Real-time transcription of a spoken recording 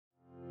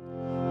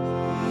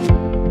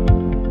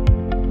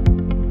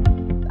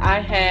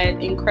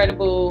had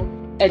incredible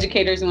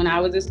educators when I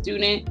was a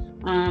student.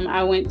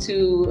 I went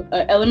to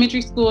an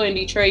elementary school in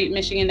Detroit,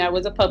 Michigan, that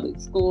was a public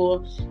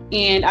school,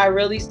 and I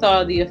really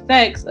saw the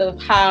effects of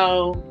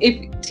how,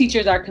 if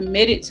teachers are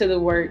committed to the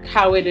work,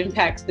 how it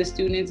impacts the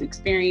students'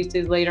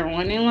 experiences later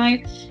on in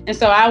life. And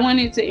so I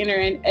wanted to enter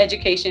in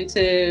education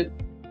to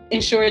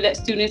ensure that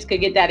students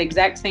could get that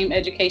exact same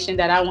education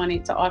that I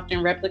wanted to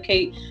often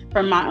replicate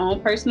from my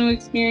own personal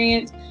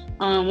experience.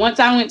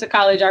 Once I went to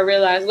college, I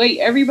realized, wait,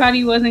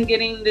 everybody wasn't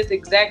getting this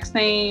exact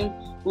same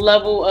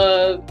level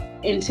of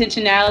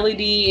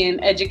intentionality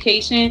and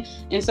education.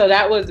 And so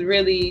that was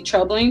really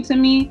troubling to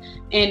me.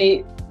 And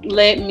it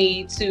led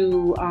me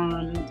to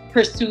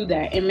pursue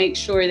that and make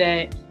sure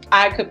that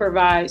I could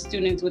provide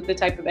students with the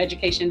type of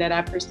education that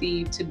I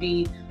perceive to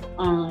be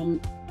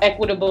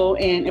equitable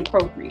and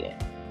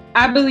appropriate.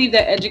 I believe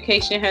that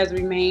education has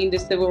remained a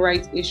civil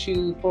rights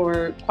issue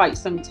for quite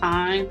some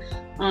time.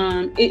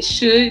 It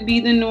should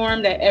be the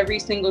norm that every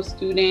single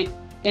student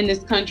in this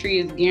country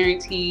is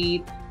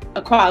guaranteed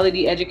a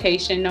quality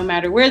education, no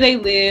matter where they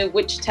live,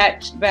 which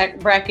tax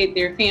bracket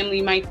their family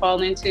might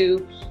fall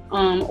into,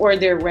 or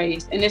their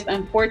race. And it's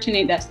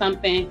unfortunate that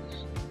something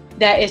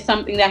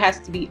that has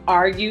to be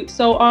argued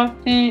so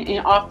often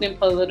and often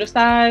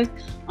politicized.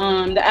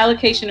 The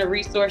allocation of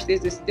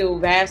resources is still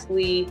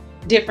vastly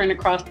different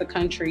across the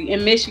country.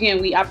 In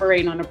Michigan, we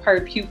operate on a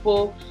per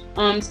pupil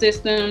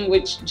system,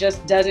 which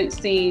just doesn't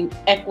seem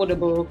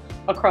equitable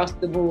across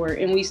the board.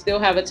 And we still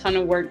have a ton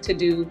of work to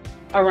do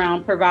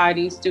around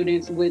providing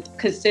students with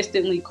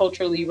consistently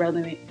culturally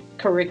relevant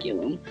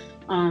curriculum.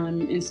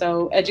 And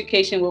so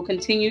education will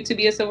continue to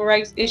be a civil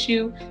rights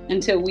issue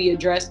until we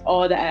address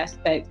all the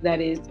aspects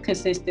that is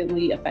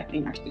consistently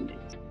affecting our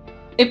students.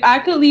 If I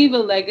could leave a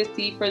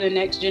legacy for the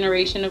next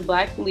generation of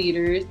Black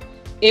leaders,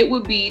 it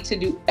would be to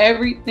do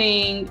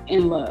everything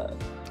in love,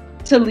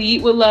 to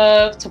lead with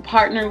love, to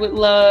partner with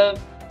love,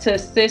 to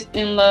assist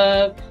in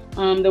love.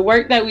 The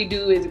work that we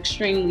do is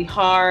extremely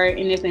hard,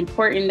 and it's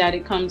important that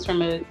it comes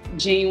from a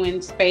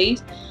genuine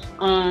space.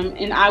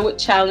 And I would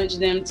challenge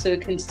them to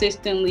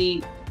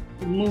consistently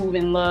move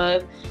in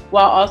love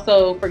while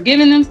also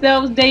forgiving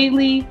themselves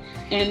daily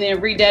and then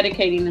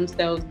rededicating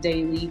themselves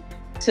daily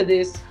to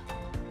this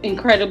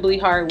incredibly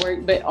hard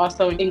work, but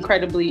also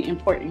incredibly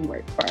important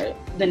work for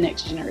the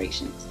next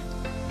generations.